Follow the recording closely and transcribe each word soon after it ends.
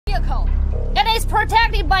vehicle. It is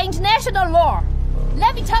protected by international law.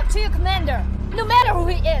 Let me talk to your commander, no matter who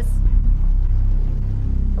he is.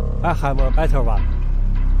 I have a better one.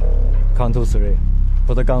 Count to 3.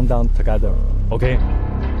 Put the gun down together. Okay?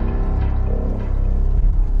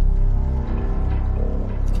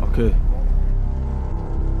 Okay.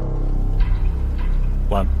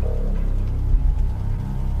 1,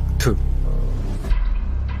 2,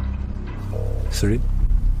 3.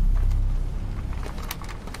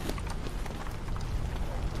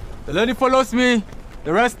 The lady follows me.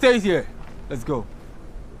 The rest stays here. Let's go.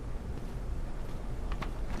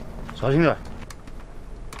 小心点。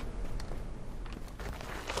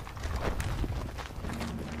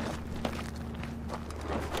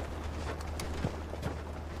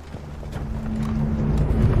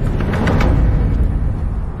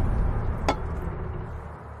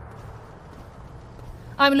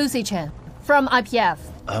I'm Lucy Chen, from IPF.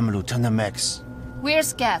 I'm Lieutenant Max. We're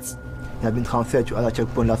scats. Have been transferred to other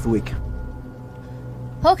checkpoint last week.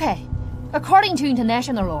 Okay. According to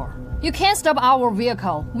international law, you can't stop our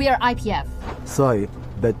vehicle. We are IPF. Sorry,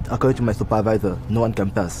 but according to my supervisor, no one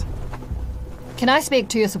can pass. Can I speak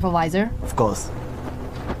to your supervisor? Of course.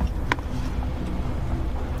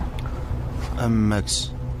 I'm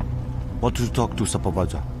Max. Want to talk to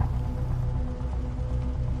supervisor?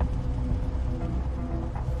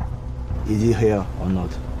 Is he here or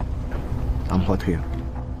not? I'm hot here.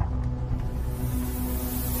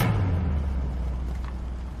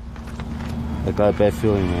 I got a bad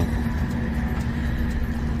feeling, man.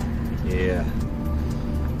 Yeah.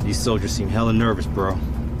 These soldiers seem hella nervous, bro.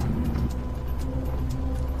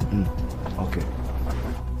 Okay.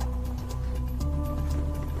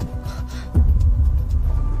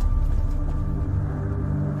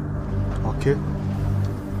 Okay.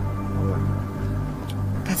 Alright.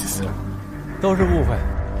 该死死了。都是误会。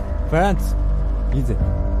Friends, easy.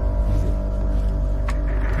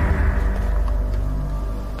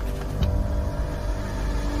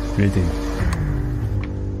 Ready.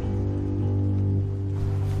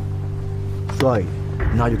 Sorry,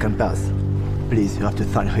 now you can pass. Please, you have to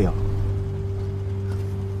sign here.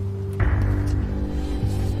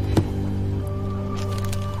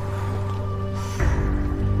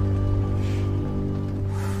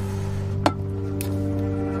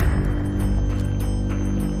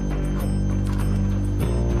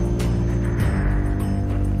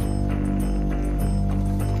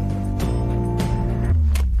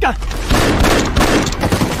 Go!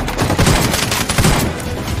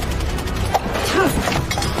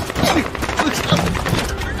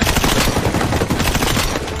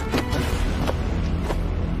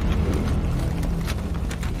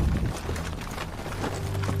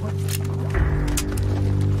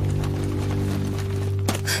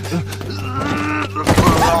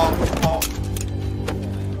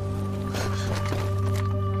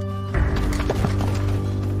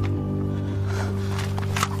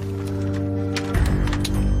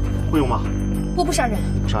 会用吗？我不杀人。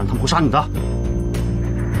杀人他们会杀你的。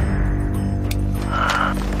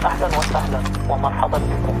أهلا وسهلا ومرحبا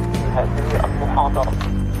بكم في هذه المحاضرة.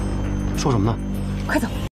说什么呢？快走！